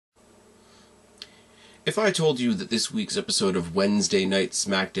If I told you that this week's episode of Wednesday Night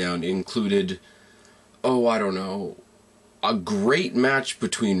SmackDown included, I don't know, a great match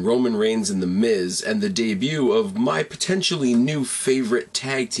between Roman Reigns and The Miz and the debut of my potentially new favorite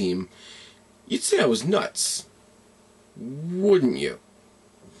tag team, you'd say I was nuts. Wouldn't you?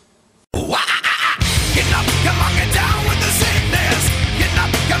 Get up, come on, get down with the sickness. Get up,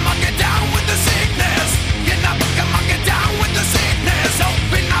 come on, get down with the sickness. Get up, come on, get down with the sickness.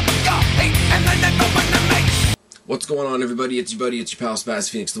 Open up your hate and then open the make. What's going on, everybody? It's your buddy, it's your pal Spaz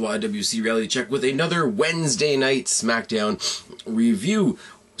Phoenix, the YWC Reality Check, with another Wednesday Night SmackDown review.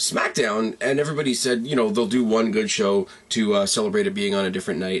 SmackDown, and everybody said, they'll do one good show to celebrate it being on a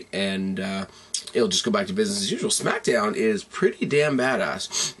different night, and it'll just go back to business as usual. SmackDown is pretty damn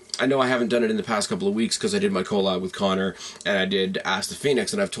badass. I know I haven't done it in the past couple of weeks because I did my collab with Connor and I did Ask the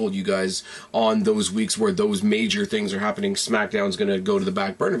Phoenix, and I've told you guys on those weeks where those major things are happening, SmackDown's going to go to the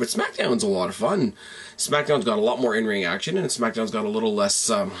back burner, but SmackDown's a lot of fun. SmackDown's got a lot more in-ring action, and SmackDown's got a little less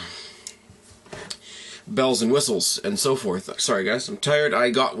bells and whistles and so forth. Sorry guys, I'm tired.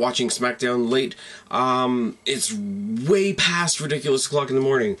 I got watching SmackDown late. It's way past ridiculous o'clock in the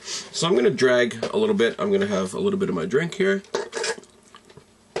morning, so I'm going to drag a little bit. I'm going to have a little bit of my drink here.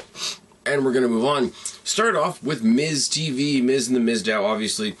 And we're going to move on. Start off with Miz TV, Miz and the Mizdow,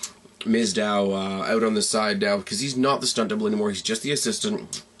 obviously. Mizdow out on the side now because he's not the stunt double anymore. He's just the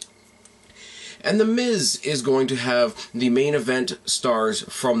assistant. And the Miz is going to have the main event stars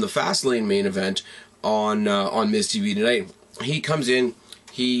from the Fastlane main event on Miz TV tonight. He comes in,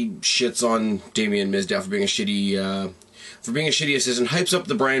 he shits on Damien Mizdow for being a shitty assistant, hypes up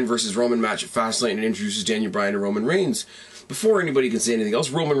the Bryan versus Roman match at Fastlane, and introduces Daniel Bryan to Roman Reigns. Before anybody can say anything else,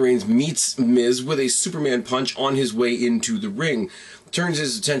 Roman Reigns meets Miz with a Superman punch on his way into the ring. Turns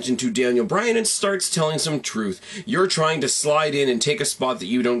his attention to Daniel Bryan and starts telling some truth. You're trying to slide in and take a spot that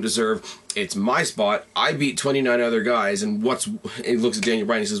you don't deserve. It's my spot. I beat 29 other guys, and he looks at Daniel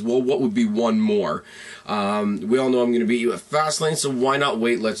Bryan and says, well, what would be one more? We all know I'm going to beat you at Fastlane, so why not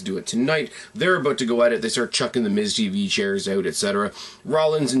wait? Let's do it tonight. They're about to go at it. They start chucking the Miz TV chairs out, etc.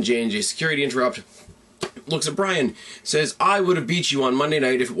 Rollins and J&J Security interrupt. Looks at Bryan, says, I would have beat you on Monday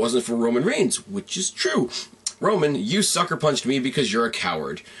night if it wasn't for Roman Reigns, which is true. Roman, you sucker punched me because you're a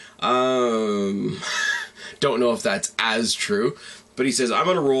coward. Don't know if that's as true, but he says, I'm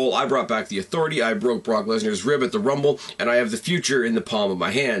on a roll, I brought back the authority, I broke Brock Lesnar's rib at the Rumble, and I have the future in the palm of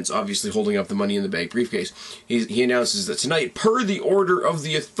my hands, obviously holding up the Money in the Bank briefcase. He announces that tonight, per the order of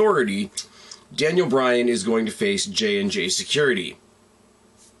the authority, Daniel Bryan is going to face J&J Security. ...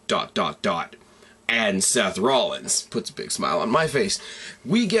 And Seth Rollins. Puts a big smile on my face.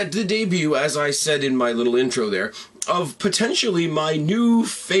 We get the debut, as I said in my little intro there, of potentially my new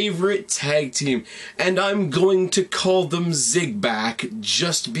favorite tag team, and I'm going to call them ZigBack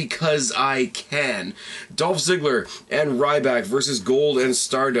just because I can. Dolph Ziggler and Ryback versus Gold and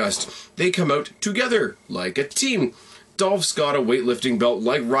Stardust. They come out together like a team. Dolph's got a weightlifting belt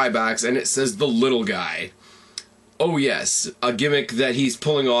like Ryback's, and it says the little guy. Oh yes, a gimmick that he's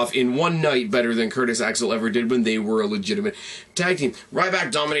pulling off in one night better than Curtis Axel ever did when they were a legitimate tag team.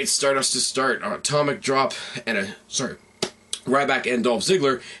 Ryback dominates Stardust to start. Atomic drop and Ryback and Dolph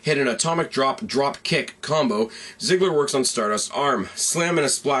Ziggler hit an atomic drop kick combo. Ziggler works on Stardust's arm. Slam and a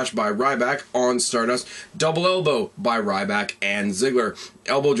splash by Ryback on Stardust. Double elbow by Ryback and Ziggler.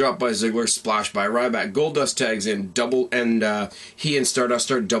 Elbow drop by Ziggler, splash by Ryback. Goldust tags in, he and Stardust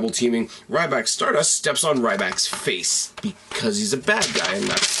start double teaming. Stardust steps on Ryback's face because he's a bad guy, and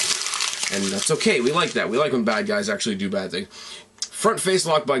that's okay. We like that. We like when bad guys actually do bad things. Front face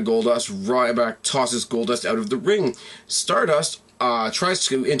lock by Goldust. Ryback tosses Goldust out of the ring. Stardust tries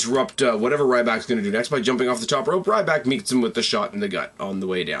to interrupt whatever Ryback's going to do next by jumping off the top rope. Ryback meets him with the shot in the gut on the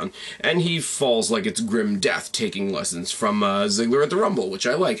way down, and he falls like it's grim death, taking lessons from Ziggler at the Rumble, which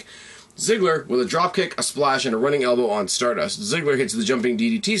I like. Ziggler with a dropkick, a splash, and a running elbow on Stardust. Ziggler hits the jumping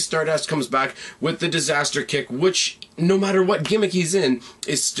DDT. Stardust comes back with the disaster kick, which, no matter what gimmick he's in,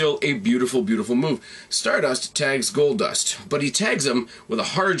 is still a beautiful, beautiful move. Stardust tags Goldust, but he tags him with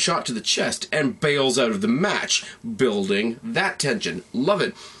a hard shot to the chest and bails out of the match, building that tension. Love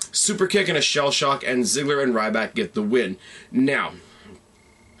it. Super kick and a shell shock, and Ziggler and Ryback get the win. Now,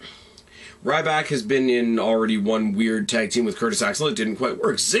 Ryback has been in already one weird tag team with Curtis Axel. It didn't quite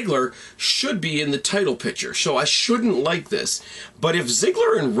work. Ziggler should be in the title picture, so I shouldn't like this. But if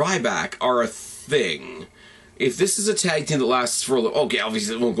Ziggler and Ryback are a thing, if this is a tag team that lasts for okay,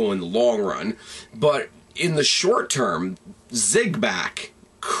 obviously it won't go in the long run, but in the short term, ZigBack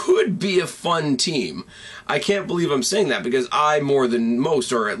could be a fun team. I can't believe I'm saying that because I, more than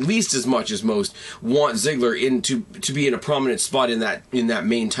most, or at least as much as most, want Ziggler to be in a prominent spot in that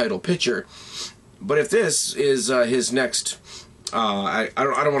main title picture. But if this is his next, I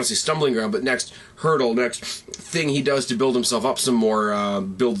don't want to say stumbling ground, but next hurdle, next thing he does to build himself up some more,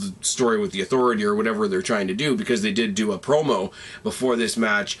 build the story with the Authority or whatever they're trying to do, because they did do a promo before this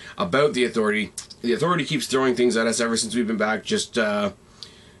match about the Authority. The Authority keeps throwing things at us ever since we've been back, just,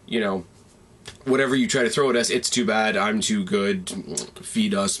 you know, whatever you try to throw at us, it's too bad, I'm too good,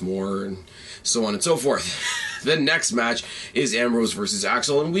 feed us more, and so on and so forth. The next match is Ambrose versus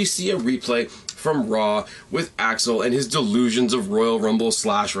Axel, and we see a replay from Raw with Axel and his delusions of Royal Rumble /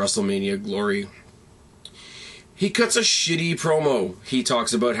 WrestleMania glory. He cuts a shitty promo. He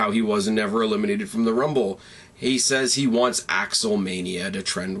talks about how he wasn't ever eliminated from the Rumble. He says he wants Axel Mania to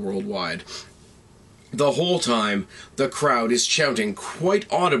trend worldwide. The whole time, the crowd is chanting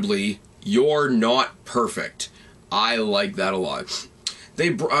quite audibly, "You're not perfect." I like that a lot.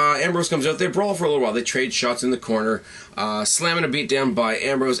 Ambrose comes out, they brawl for a little while, they trade shots in the corner, slamming a beat down by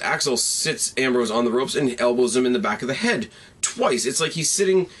Ambrose. Axel sits Ambrose on the ropes and elbows him in the back of the head twice. It's like he's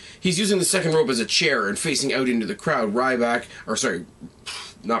using the second rope as a chair and facing out into the crowd.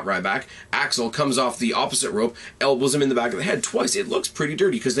 Axel comes off the opposite rope, elbows him in the back of the head twice. It looks pretty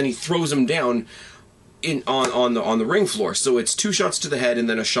dirty, because then he throws him down on the ring floor. So it's 2 shots to the head and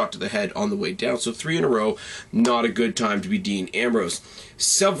then a shot to the head on the way down. So 3 in a row. Not a good time to be Dean Ambrose.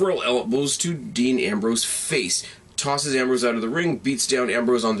 Several elbows to Dean Ambrose's face. Tosses Ambrose out of the ring, beats down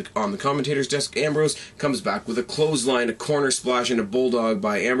Ambrose on the commentator's desk. Ambrose comes back with a clothesline, a corner splash, and a bulldog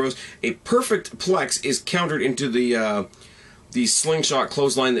by Ambrose. A perfect plex is countered into the slingshot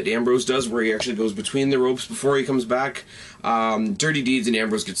clothesline that Ambrose does, where he actually goes between the ropes before he comes back. Dirty deeds, and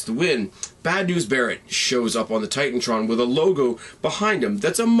Ambrose gets the win. Bad News Barrett shows up on the Titantron with a logo behind him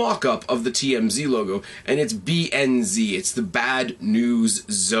that's a mock-up of the TMZ logo, and it's BNZ. It's the Bad News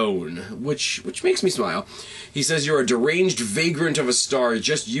Zone, which makes me smile. He says, "You're a deranged vagrant of a star,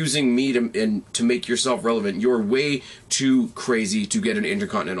 just using me to make yourself relevant. You're way too crazy to get an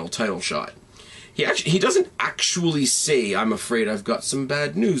Intercontinental title shot." He doesn't actually say, "I'm afraid I've got some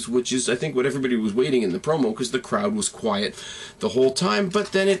bad news," which is, I think, what everybody was waiting in the promo, because the crowd was quiet the whole time.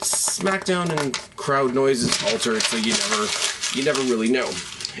 But then it's SmackDown and crowd noises alter, so you never really know.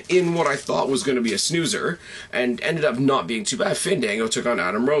 In what I thought was going to be a snoozer, and ended up not being too bad, Fandango took on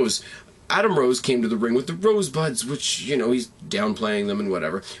Adam Rose. Adam Rose came to the ring with the Rosebuds, which, he's downplaying them and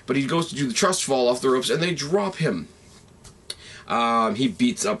whatever. But he goes to do the trust fall off the ropes, and they drop him. He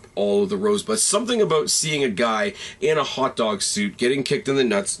beats up all of the Rosebuds. Something about seeing a guy in a hot dog suit getting kicked in the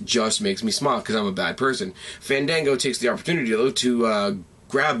nuts just makes me smile, because I'm a bad person. Fandango takes the opportunity, though, to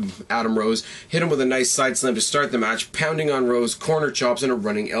grab Adam Rose, hit him with a nice side slam to start the match, pounding on Rose, corner chops, and a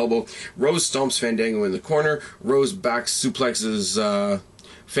running elbow. Rose stomps Fandango in the corner. Rose back suplexes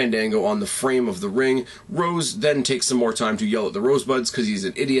Fandango on the frame of the ring. Rose then takes some more time to yell at the Rosebuds because he's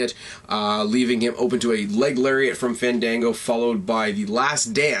an idiot, leaving him open to a leg lariat from Fandango, followed by the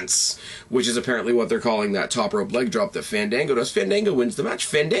last dance, which is apparently what they're calling that top rope leg drop that Fandango does. Fandango wins the match.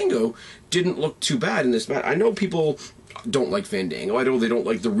 Fandango didn't look too bad in this match. I know people don't like Fandango. I know they don't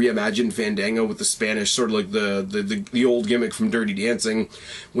like the reimagined Fandango with the Spanish, sort of like the old gimmick from Dirty Dancing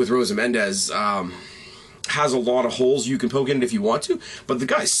with Rosa Mendez. Has a lot of holes you can poke in it if you want to, but the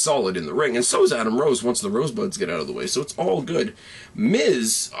guy's solid in the ring, and so is Adam Rose once the Rosebuds get out of the way, so it's all good.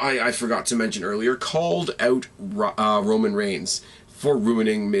 Miz, I forgot to mention earlier, called out Roman Reigns for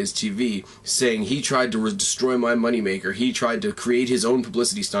ruining Miz TV, saying he tried to destroy my moneymaker, he tried to create his own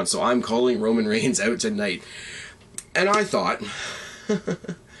publicity stunt, so I'm calling Roman Reigns out tonight. And I thought,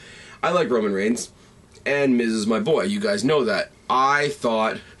 I like Roman Reigns, and Miz is my boy, you guys know that. I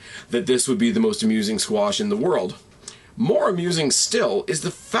thought that this would be the most amusing squash in the world. More amusing still is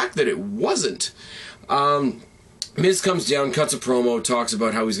the fact that it wasn't. Miz comes down, cuts a promo, talks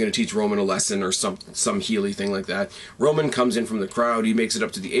about how he's going to teach Roman a lesson or some Healy thing like that. Roman comes in from the crowd, he makes it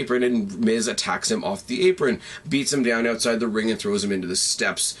up to the apron, and Miz attacks him off the apron, beats him down outside the ring and throws him into the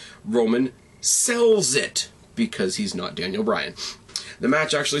steps. Roman sells it because he's not Daniel Bryan. The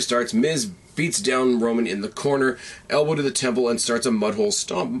match actually starts. Miz beats down Roman in the corner, elbow to the temple, and starts a mudhole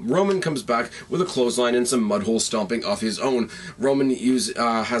stomp. Roman comes back with a clothesline and some mudhole stomping of his own. Roman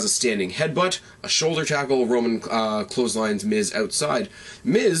has a standing headbutt, a shoulder tackle. Roman clotheslines Miz outside.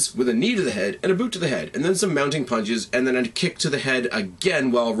 Miz with a knee to the head and a boot to the head, and then some mounting punches, and then a kick to the head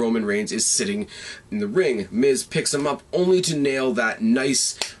again while Roman Reigns is sitting in the ring. Miz picks him up only to nail that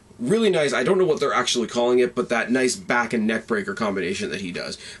nice Really nice. I don't know what they're actually calling it, but that nice back and neck breaker combination that he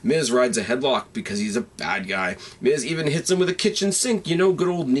does. Miz rides a headlock because he's a bad guy. Miz even hits him with a kitchen sink, you know, good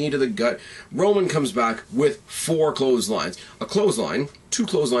old knee to the gut. Roman comes back with 4 clotheslines. A clothesline, 2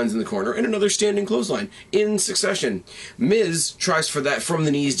 clotheslines in the corner, and another standing clothesline in succession. Miz tries for that from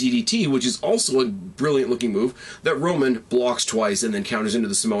the knees DDT, which is also a brilliant looking move that Roman blocks twice and then counters into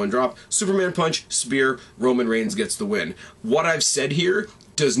the Samoan drop. Superman punch, spear, Roman Reigns gets the win. What I've said here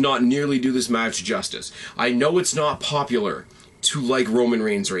does not nearly do this match justice. I know it's not popular to like Roman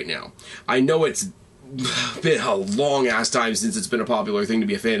Reigns right now. I know it's been a long ass time since it's been a popular thing to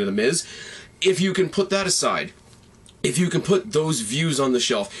be a fan of The Miz. If you can put that aside, if you can put those views on the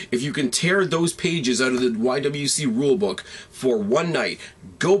shelf, if you can tear those pages out of the YWC rulebook for one night,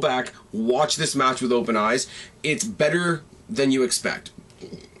 go back, watch this match with open eyes, it's better than you expect.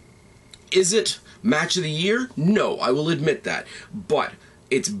 Is it match of the year? No, I will admit that. But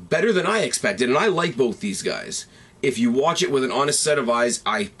it's better than I expected, and I like both these guys. If you watch it with an honest set of eyes,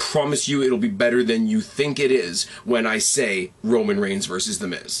 I promise you it'll be better than you think it is when I say Roman Reigns versus The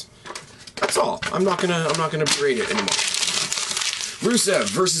Miz. That's all. I'm not gonna berate it anymore. Rusev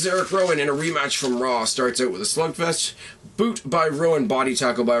versus Eric Rowan in a rematch from Raw starts out with a slugfest. Boot by Rowan, body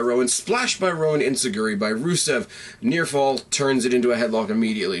tackle by Rowan, splash by Rowan, enziguri by Rusev. Near fall turns it into a headlock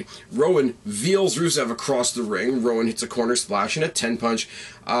immediately. Rowan veals Rusev across the ring. Rowan hits a corner splash and a 10 punch.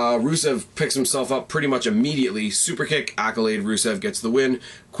 Rusev picks himself up pretty much immediately. Super kick, accolade, Rusev gets the win.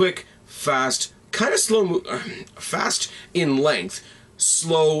 Quick, fast, kind of slow, fast in length,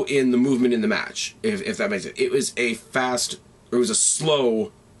 slow in the movement in the match, if that makes it. It was a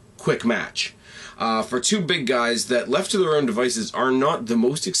slow, quick match. For 2 big guys that, left to their own devices, are not the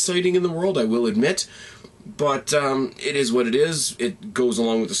most exciting in the world, I will admit. But it is what it is. It goes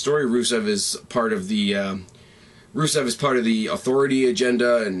along with the story. Rusev is part of the authority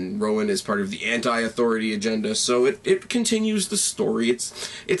agenda, and Rowan is part of the anti-authority agenda. So it continues the story.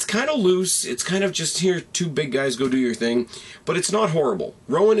 It's kind of loose. It's kind of just, here, 2 big guys, go do your thing. But it's not horrible.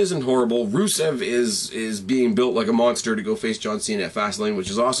 Rowan isn't horrible. Rusev is being built like a monster to go face John Cena at Fastlane,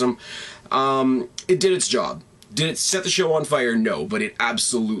 which is awesome. It did its job. Did it set the show on fire? No, but it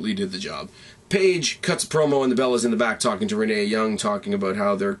absolutely did the job. Paige cuts a promo and the Bella's in the back talking to Renee Young, talking about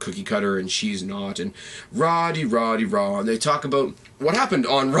how they're cookie cutter and she's not, and Raw, and they talk about what happened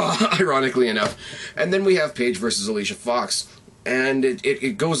on Raw, ironically enough. And then we have Paige versus Alicia Fox, and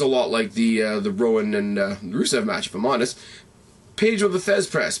it goes a lot like the Rowan and Rusev match, if I'm honest. Paige with a Thez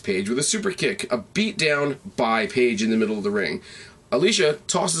press, Paige with a super kick, a beat down by Paige in the middle of the ring. Alicia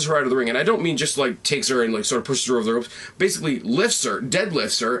tosses her out of the ring, and I don't mean just like takes her and like sort of pushes her over the ropes. Basically lifts her,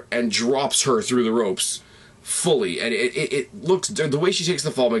 deadlifts her, and drops her through the ropes fully. And it looks, the way she takes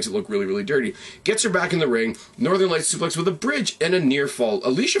the fall makes it look really, really dirty. Gets her back in the ring, Northern Lights suplex with a bridge and a near fall.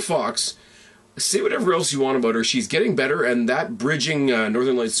 Alicia Fox, say whatever else you want about her, she's getting better, and that bridging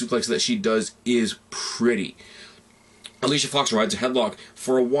Northern Lights suplex that she does is pretty. Alicia Fox rides a headlock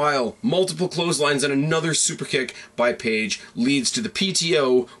for a while. Multiple clotheslines and another super kick by Paige leads to the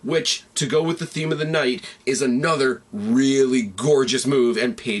PTO, which, to go with the theme of the night, is another really gorgeous move,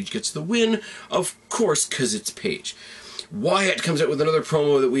 and Paige gets the win, of course, because it's Paige. Wyatt comes out with another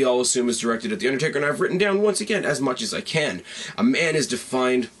promo that we all assume is directed at The Undertaker, and I've written down, once again, as much as I can. A man is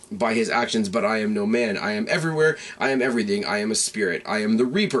defined by his actions, but I am no man. I am everywhere. I am everything. I am a spirit. I am the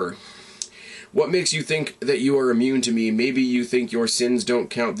Reaper. What makes you think that you are immune to me? Maybe you think your sins don't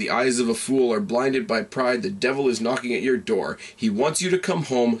count. The eyes of a fool are blinded by pride. The devil is knocking at your door. He wants you to come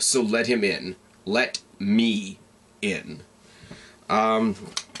home, so let him in. Let me in.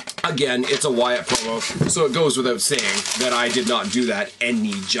 Again, it's a Wyatt promo, so it goes without saying that I did not do that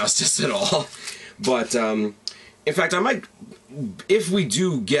any justice at all. But, in fact, I might, if we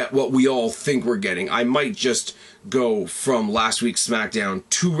do get what we all think we're getting, I might just go from last week's SmackDown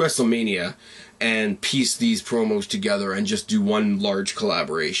to WrestleMania and piece these promos together and just do one large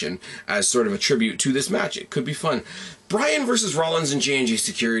collaboration as sort of a tribute to this match. It could be fun. Bryan versus Rollins and J&J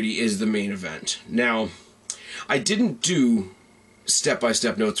Security is the main event. Now, I didn't do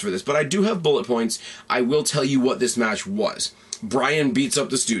step-by-step notes for this, but I do have bullet points. I will tell you what this match was. Bryan beats up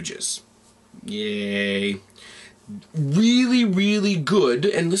the Stooges. Yay. Really, really good,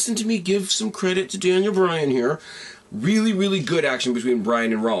 and listen to me give some credit to Daniel Bryan here. Really, really good action between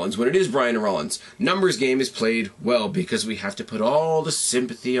Bryan and Rollins. When it is Bryan and Rollins, numbers game is played well because we have to put all the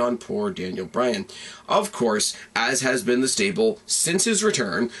sympathy on poor Daniel Bryan. Of course, as has been the staple since his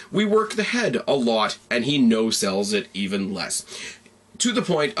return, we work the head a lot, and he no-sells it even less. To the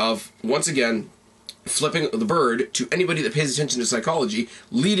point of, once again, flipping the bird to anybody that pays attention to psychology,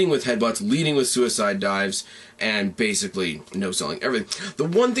 leading with headbutts, leading with suicide dives, and basically no-selling everything. The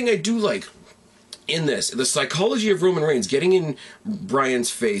one thing I do like in this, the psychology of Roman Reigns, getting in Bryan's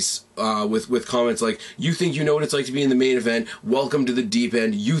face with comments like, you think you know what it's like to be in the main event, welcome to the deep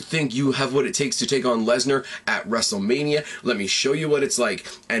end, you think you have what it takes to take on Lesnar at WrestleMania, let me show you what it's like.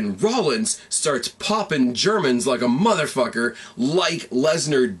 And Rollins starts popping Germans like a motherfucker, like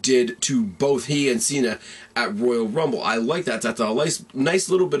Lesnar did to both he and Cena at Royal Rumble. I like that. That's a nice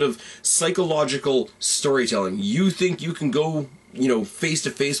little bit of psychological storytelling. You think you can go, you know, face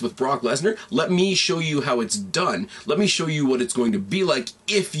to face with Brock Lesnar? Let me show you how it's done. Let me show you what it's going to be like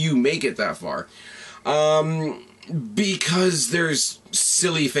if you make it that far. Because there's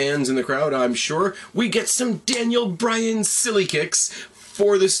silly fans in the crowd, I'm sure, we get some Daniel Bryan silly kicks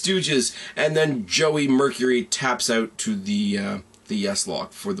for the Stooges, and then Joey Mercury taps out to the yes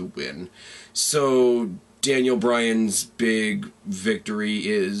lock for the win. So Daniel Bryan's big victory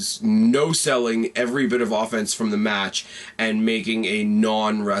is no-selling every bit of offense from the match and making a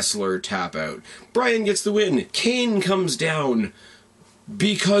non-wrestler tap out. Bryan gets the win. Kane comes down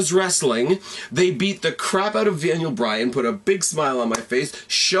because wrestling. They beat the crap out of Daniel Bryan, put a big smile on my face,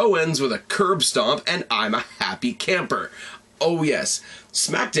 show ends with a curb stomp, and I'm a happy camper. Oh yes,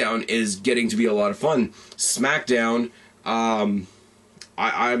 SmackDown is getting to be a lot of fun. SmackDown, I'm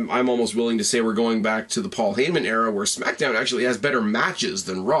almost willing to say we're going back to the Paul Heyman era, where SmackDown actually has better matches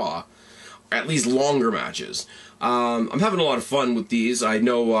than Raw, or at least longer matches. I'm having a lot of fun with these. I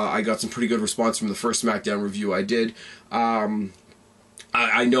know I got some pretty good response from the first SmackDown review I did.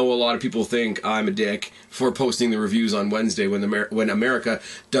 I know a lot of people think I'm a dick for posting the reviews on Wednesday when America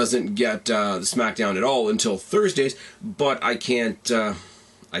doesn't get the SmackDown at all until Thursdays, but I can't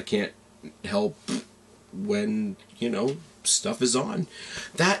help when, you know, stuff is on.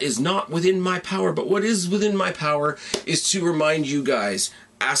 That is not within my power, but what is within my power is to remind you guys,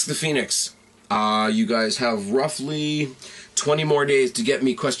 Ask the Phoenix. You guys have roughly 20 more days to get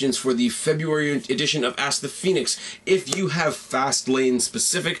me questions for the February edition of Ask the Phoenix. If you have Fastlane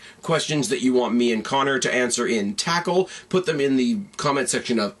specific questions that you want me and Connor to answer in Tackle, put them in the comment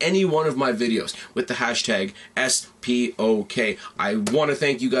section of any one of my videos with the hashtag SPOK. I want to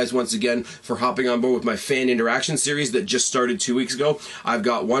thank you guys once again for hopping on board with my fan interaction series that just started 2 weeks ago. I've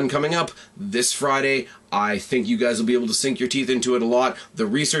got one coming up this Friday. I think you guys will be able to sink your teeth into it a lot. The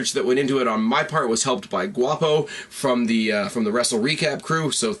research that went into it on my part was helped by Guapo from the Wrestle Recap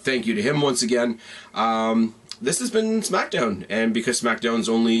crew, so thank you to him once again. This has been SmackDown, and because SmackDown's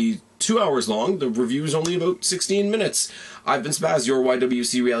only 2 hours long, the review's only about 16 minutes. I've been Spaz, your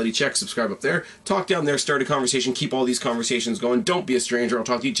YWC Reality Check. Subscribe up there, talk down there, start a conversation, keep all these conversations going. Don't be a stranger. I'll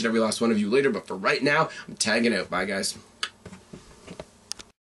talk to each and every last one of you later, but for right now, I'm tagging out. Bye, guys.